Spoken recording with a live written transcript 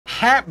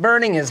Hat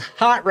burning is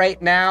hot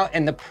right now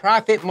and the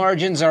profit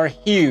margins are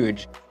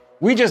huge.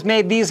 We just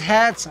made these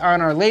hats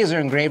on our laser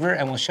engraver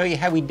and we'll show you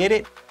how we did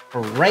it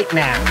right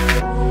now.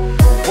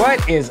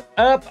 What is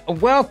up?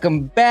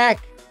 Welcome back.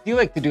 Do you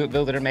like to do it,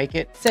 build it, or make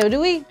it? So do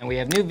we. And we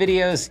have new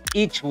videos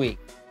each week.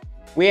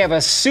 We have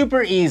a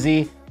super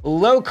easy,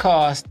 low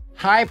cost,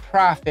 high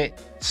profit,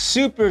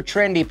 super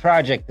trendy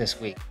project this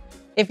week.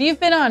 If you've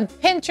been on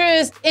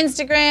Pinterest,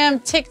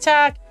 Instagram,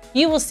 TikTok,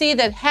 you will see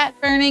that hat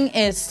burning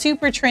is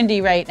super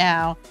trendy right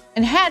now.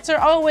 And hats are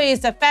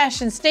always a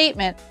fashion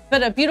statement,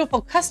 but a beautiful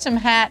custom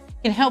hat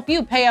can help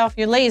you pay off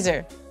your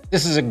laser.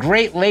 This is a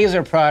great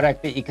laser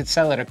product that you could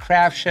sell at a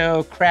craft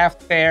show,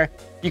 craft fair.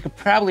 You could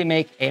probably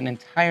make an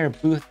entire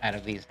booth out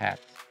of these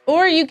hats.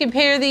 Or you can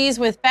pair these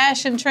with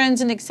fashion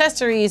trends and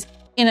accessories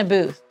in a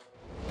booth.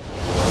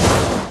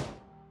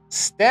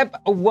 Step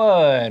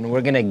one,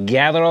 we're gonna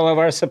gather all of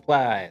our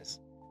supplies.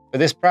 For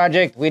this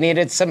project, we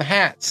needed some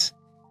hats.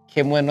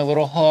 Kim went a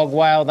little hog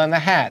wild on the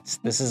hats.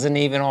 This isn't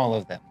even all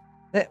of them.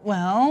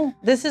 Well,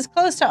 this is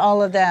close to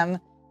all of them.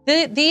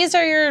 These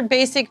are your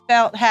basic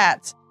felt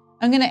hats.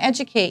 I'm gonna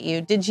educate you.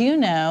 Did you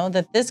know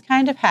that this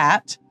kind of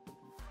hat,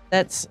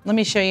 let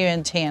me show you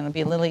in tan, it'll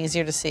be a little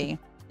easier to see.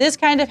 This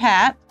kind of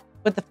hat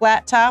with the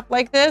flat top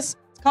like this,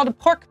 it's called a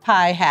pork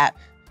pie hat.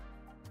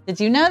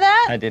 Did you know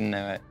that? I didn't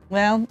know it.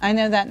 Well, I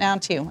know that now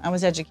too. I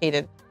was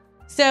educated.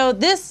 So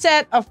this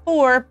set of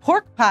 4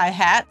 pork pie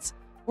hats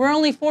were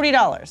only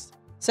 $40.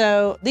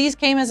 So these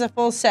came as a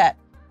full set.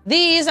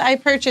 These I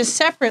purchased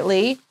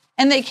separately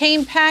and they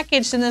came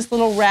packaged in this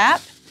little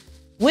wrap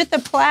with a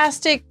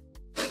plastic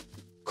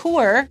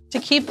core to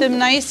keep them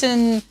nice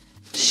and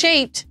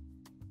shaped.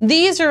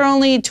 These are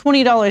only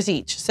 $20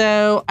 each.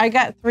 So I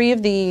got 3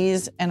 of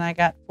these and I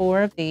got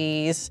 4 of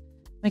these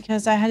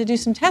because I had to do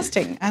some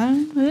testing. I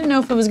didn't know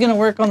if it was gonna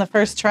work on the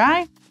first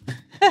try.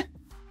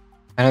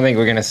 I don't think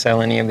we're gonna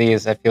sell any of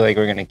these. I feel like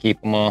we're gonna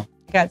keep them all.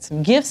 I got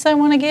some gifts I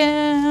wanna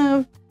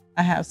give.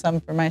 I have some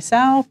for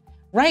myself.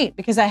 Right,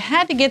 because I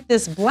had to get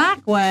this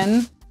black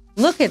one.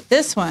 Look at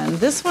this one.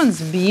 This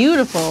one's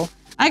beautiful.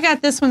 I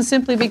got this one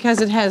simply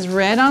because it has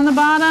red on the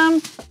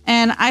bottom,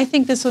 and I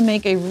think this would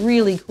make a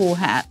really cool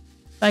hat.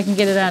 If I can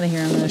get it out of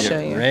here, I'm gonna show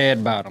you.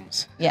 Red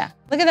bottoms. Yeah,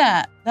 look at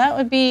that. That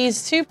would be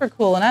super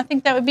cool, and I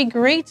think that would be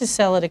great to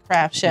sell at a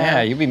craft show.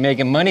 Yeah, you'd be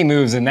making money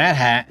moves in that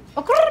hat.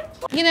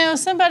 You know,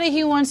 somebody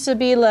who wants to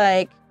be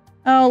like,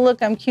 oh,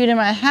 look, I'm cute in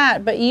my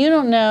hat, but you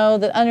don't know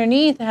that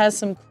underneath it has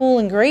some cool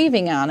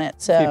engraving on it,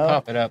 so. If you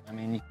pop it up, I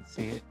mean, you can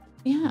see it.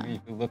 Yeah.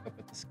 You can look up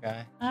at the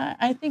sky.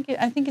 I think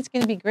it's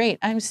gonna be great.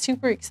 I'm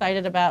super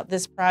excited about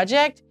this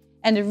project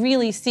and to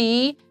really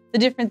see the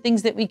different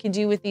things that we can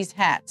do with these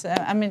hats.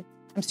 I'm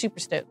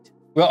super stoked.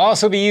 We'll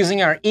also be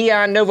using our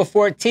Eon Nova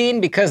 14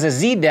 because the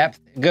Z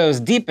depth goes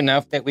deep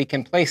enough that we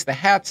can place the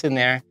hats in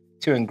there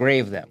to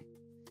engrave them.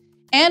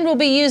 And we'll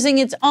be using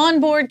its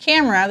onboard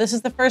camera. This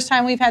is the first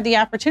time we've had the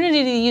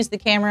opportunity to use the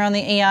camera on the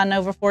Eon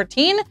Nova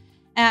 14.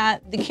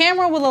 The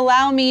camera will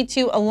allow me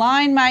to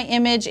align my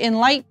image in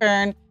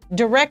Lightburn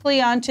directly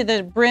onto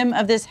the brim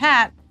of this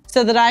hat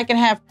so that I can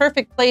have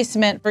perfect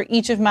placement for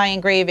each of my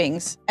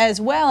engravings, as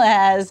well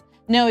as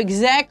know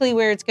exactly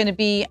where it's gonna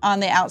be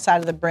on the outside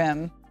of the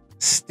brim.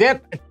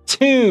 Step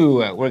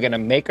 2, we're gonna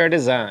make our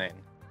design.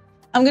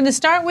 I'm gonna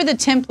start with a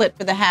template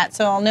for the hat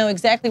so I'll know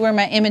exactly where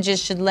my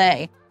images should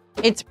lay.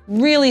 It's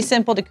really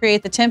simple to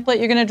create the template.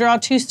 You're gonna draw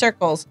 2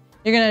 circles.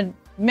 You're gonna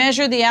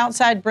measure the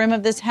outside brim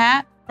of this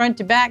hat, front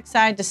to back,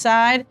 side to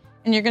side,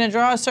 and you're gonna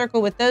draw a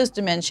circle with those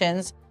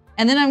dimensions.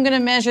 And then I'm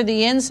gonna measure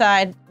the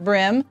inside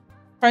brim,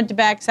 front to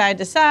back, side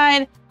to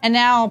side, and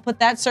now I'll put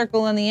that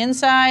circle on the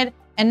inside,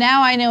 and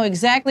now I know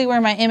exactly where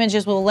my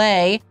images will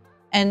lay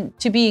and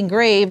to be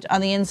engraved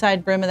on the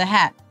inside brim of the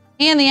hat.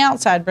 And the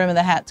outside brim of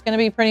the hat, it's gonna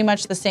be pretty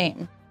much the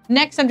same.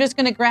 Next, I'm just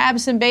gonna grab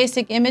some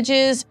basic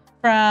images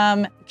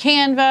from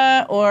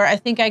Canva, or I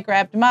think I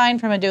grabbed mine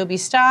from Adobe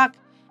Stock,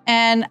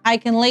 and I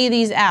can lay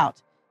these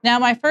out. Now,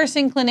 my first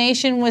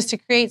inclination was to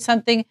create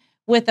something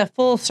with a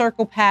full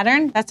circle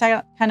pattern. That's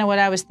kind of what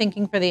I was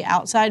thinking for the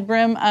outside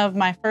brim of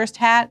my first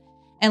hat,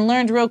 and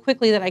learned real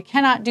quickly that I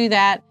cannot do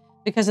that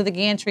because of the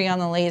gantry on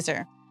the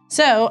laser.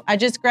 So I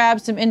just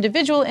grabbed some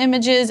individual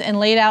images and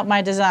laid out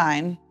my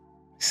design.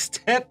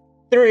 Step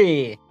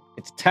 3,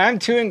 it's time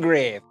to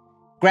engrave.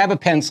 Grab a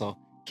pencil.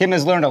 Kim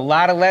has learned a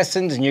lot of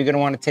lessons and you're gonna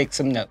wanna take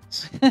some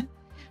notes.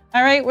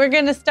 All right, we're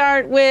gonna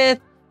start with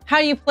how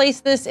you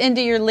place this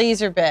into your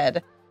laser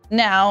bed.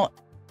 Now,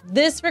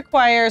 this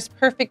requires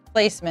perfect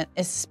placement,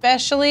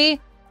 especially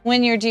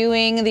when you're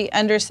doing the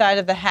underside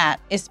of the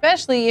hat,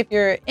 especially if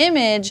your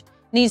image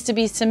needs to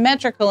be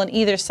symmetrical on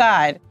either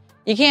side.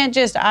 You can't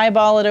just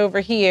eyeball it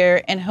over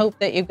here and hope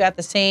that you've got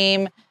the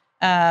same,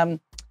 I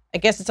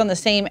guess it's on the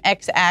same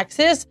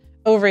x-axis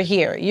over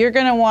here. You're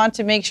gonna want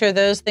to make sure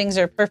those things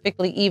are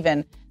perfectly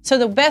even. So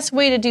the best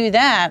way to do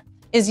that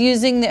is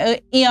using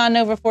the Eon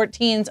Nova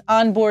 14's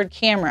onboard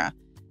camera.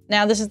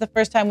 Now, this is the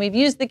first time we've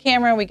used the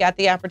camera. We got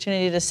the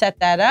opportunity to set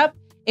that up.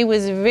 It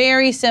was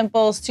very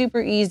simple,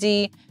 super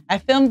easy. I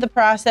filmed the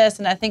process,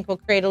 and I think we'll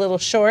create a little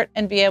short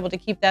and be able to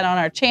keep that on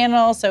our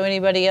channel so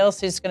anybody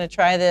else who's going to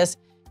try this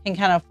can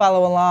kind of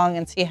follow along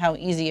and see how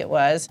easy it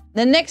was.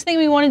 The next thing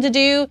we wanted to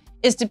do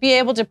is to be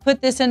able to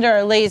put this into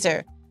our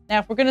laser. Now,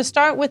 if we're going to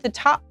start with the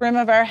top brim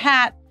of our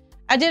hat,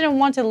 I didn't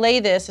want to lay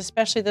this,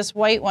 especially this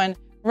white one,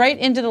 right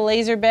into the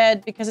laser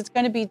bed because it's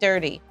going to be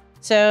dirty.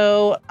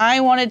 So I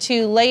wanted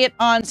to lay it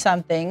on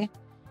something,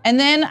 and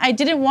then I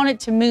didn't want it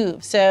to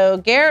move. So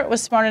Garrett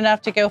was smart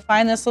enough to go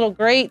find this little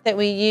grate that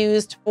we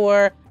used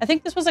for, I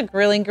think this was a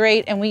grilling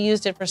grate, and we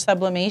used it for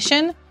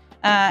sublimation.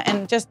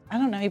 And just, I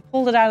don't know, he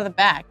pulled it out of the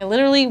back. I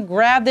literally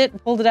grabbed it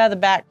and pulled it out of the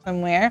back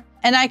somewhere.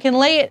 And I can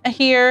lay it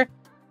here,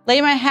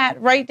 lay my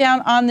hat right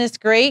down on this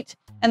grate.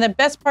 And the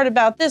best part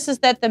about this is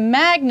that the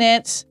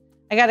magnets,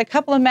 I got a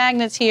couple of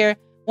magnets here,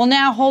 will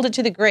now hold it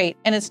to the grate,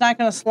 and it's not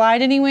going to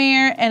slide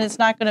anywhere, and it's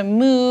not going to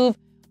move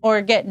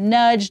or get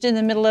nudged in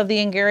the middle of the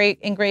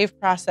engrave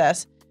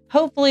process.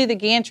 Hopefully the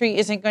gantry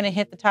isn't going to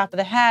hit the top of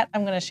the hat.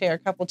 I'm going to share a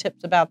couple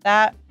tips about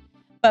that.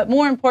 But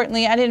more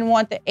importantly, I didn't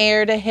want the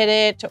air to hit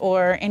it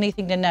or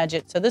anything to nudge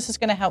it. So this is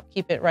going to help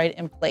keep it right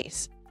in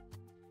place.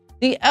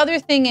 The other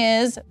thing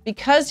is,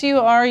 because you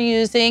are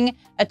using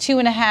a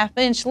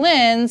 2.5-inch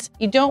lens,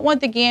 you don't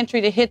want the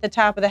gantry to hit the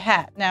top of the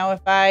hat. Now,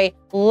 if I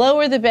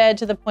lower the bed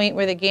to the point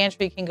where the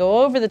gantry can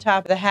go over the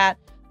top of the hat,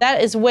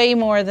 that is way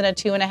more than a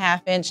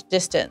 2.5-inch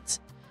distance.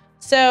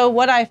 So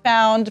what I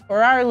found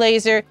for our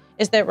laser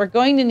is that we're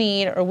going to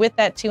need, or with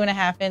that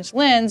 2.5-inch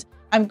lens,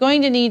 I'm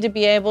going to need to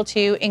be able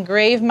to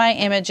engrave my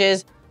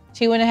images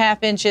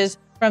 2.5 inches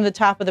from the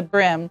top of the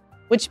brim,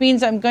 which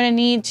means I'm going to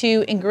need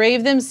to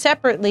engrave them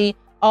separately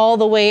all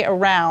the way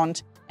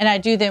around, and I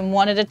do them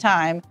one at a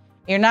time.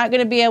 You're not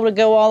going to be able to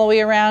go all the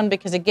way around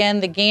because, again,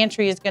 the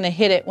gantry is going to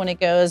hit it when it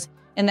goes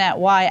in that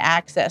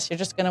Y-axis. You're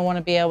just going to want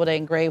to be able to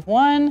engrave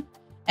one,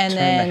 and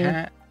then the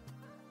hat.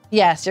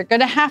 Yes, you're going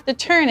to have to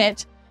turn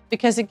it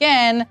because,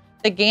 again,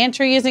 the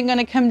gantry isn't going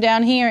to come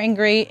down here and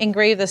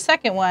engrave the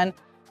second one.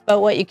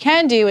 But what you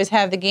can do is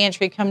have the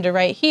gantry come to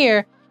right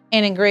here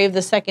and engrave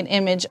the second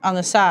image on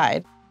the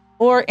side,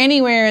 or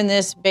anywhere in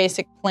this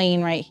basic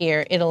plane right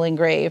here, it'll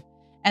engrave.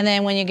 And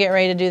then when you get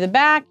ready to do the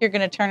back, you're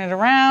going to turn it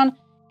around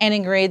and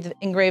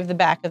engrave the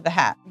back of the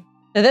hat.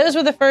 So those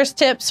were the first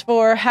tips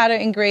for how to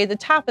engrave the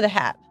top of the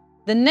hat.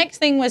 The next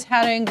thing was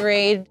how to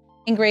engrave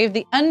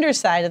the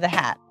underside of the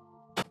hat.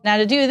 Now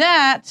to do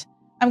that,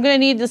 I'm going to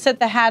need to set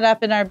the hat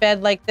up in our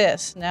bed like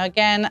this. Now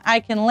again, I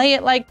can lay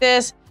it like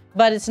this,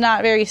 but it's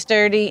not very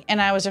sturdy,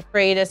 and I was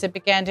afraid as it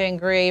began to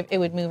engrave, it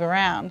would move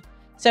around.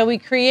 So we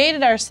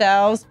created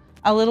ourselves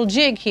a little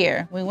jig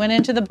here. We went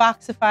into the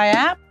Boxify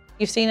app.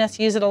 You've seen us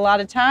use it a lot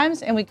of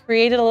times, and we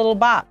created a little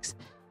box.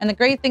 And the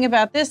great thing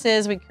about this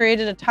is we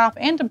created a top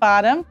and a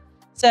bottom.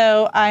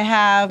 So I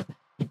have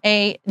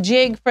a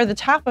jig for the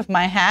top of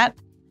my hat,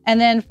 and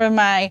then for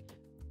my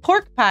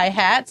pork pie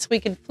hats,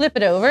 we can flip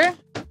it over.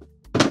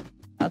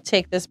 I'll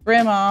take this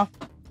brim off.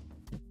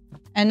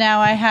 And now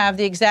I have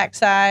the exact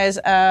size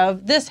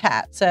of this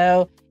hat.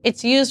 So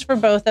it's used for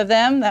both of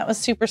them. That was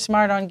super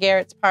smart on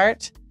Garrett's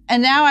part.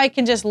 And now I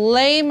can just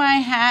lay my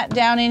hat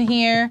down in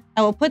here.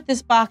 I will put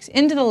this box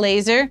into the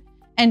laser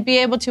and be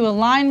able to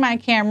align my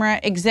camera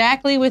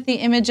exactly with the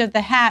image of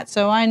the hat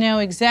so I know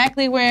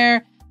exactly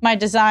where my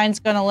design's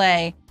gonna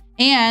lay.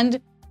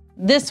 And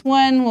this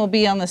one will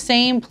be on the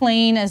same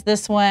plane as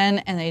this one,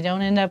 and they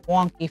don't end up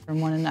wonky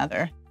from one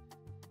another.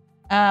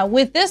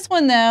 With this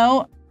one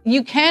though,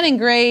 you can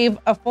engrave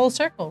a full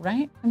circle,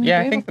 right?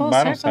 Yeah, I think the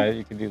bottom side,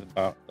 you can do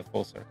the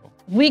full circle.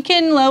 We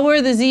can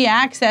lower the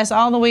Z-axis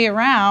all the way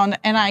around,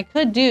 and I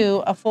could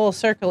do a full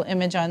circle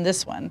image on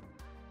this one.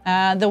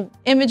 The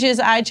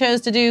images I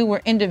chose to do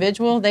were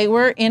individual. They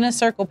were in a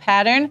circle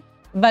pattern,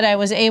 but I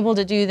was able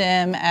to do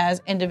them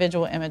as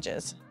individual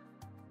images.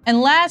 And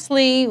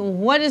lastly,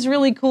 what is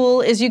really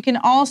cool is you can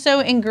also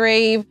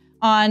engrave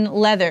on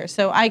leather.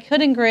 So I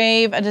could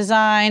engrave a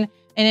design,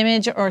 an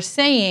image, or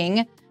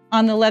saying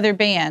on the leather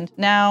band.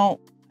 Now,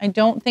 I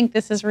don't think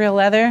this is real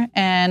leather,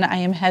 and I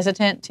am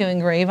hesitant to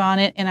engrave on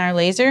it in our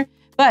laser.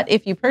 But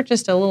if you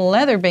purchased a little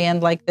leather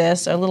band like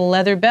this, or a little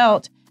leather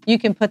belt, you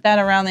can put that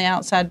around the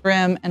outside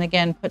brim and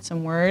again, put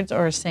some words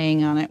or a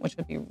saying on it, which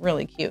would be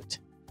really cute.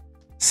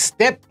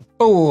 Step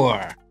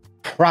 4,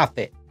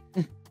 profit.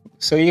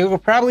 So you will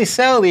probably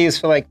sell these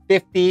for like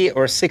 50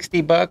 or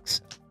 60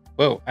 bucks.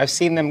 Whoa, I've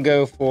seen them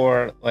go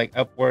for like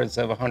upwards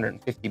of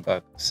 150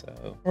 bucks.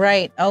 So.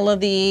 Right, all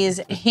of these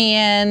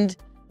hand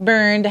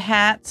burned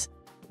hats.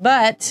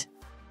 But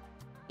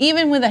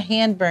even with a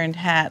hand burned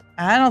hat,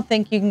 I don't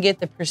think you can get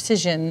the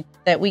precision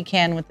that we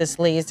can with this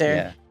laser.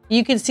 Yeah.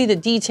 You can see the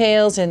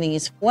details in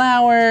these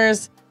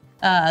flowers.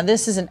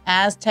 This is an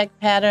Aztec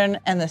pattern,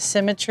 and the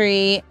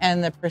symmetry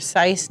and the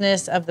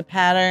preciseness of the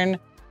pattern.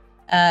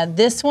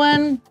 This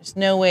one, there's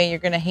no way you're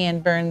gonna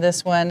hand burn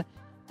this one.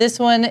 This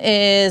one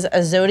is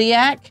a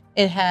zodiac.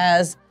 It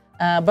has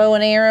bow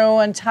and arrow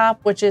on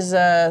top, which is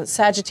a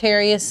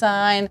Sagittarius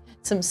sign,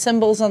 some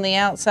symbols on the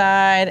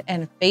outside,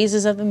 and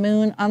phases of the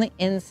moon on the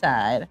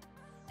inside.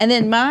 And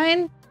then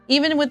mine,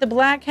 even with the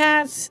black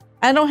hats,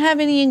 I don't have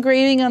any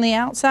engraving on the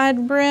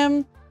outside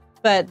brim,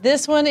 but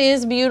this one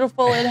is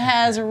beautiful. It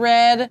has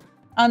red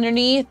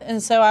underneath,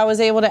 and so I was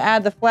able to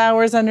add the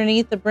flowers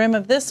underneath the brim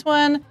of this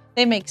one.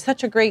 They make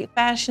such a great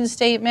fashion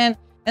statement.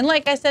 And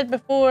like I said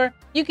before,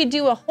 you could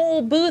do a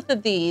whole booth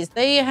of these.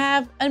 They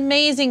have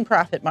amazing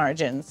profit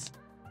margins.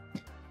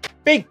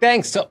 Big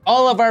thanks to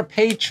all of our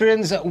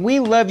patrons. We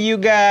love you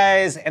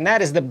guys, and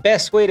that is the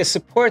best way to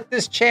support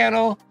this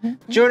channel.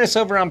 Join us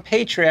over on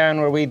Patreon,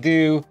 where we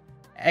do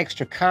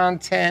extra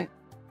content,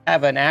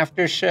 have an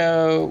after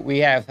show. We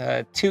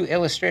have 2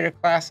 illustrator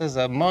classes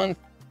a month.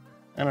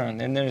 I don't know,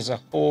 and then there's a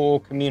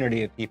whole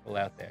community of people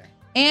out there.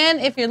 And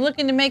if you're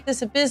looking to make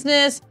this a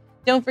business,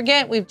 don't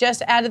forget, we've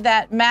just added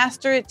that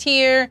Master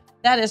tier.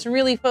 That is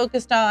really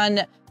focused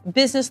on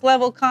business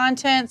level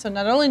content. So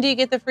not only do you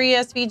get the free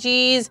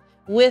SVGs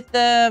with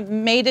the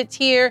Made It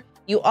tier,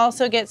 you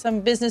also get some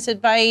business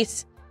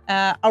advice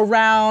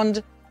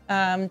around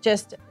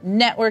just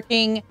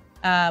networking,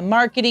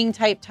 marketing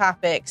type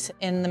topics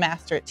in the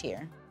Master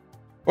tier.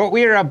 Well,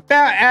 we are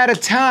about out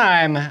of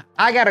time.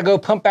 I gotta go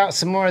pump out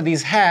some more of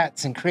these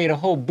hats and create a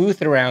whole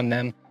booth around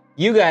them.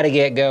 You gotta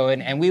get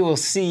going, and we will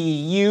see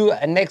you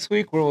next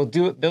week where we'll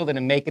do it, build it,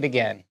 and make it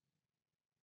again.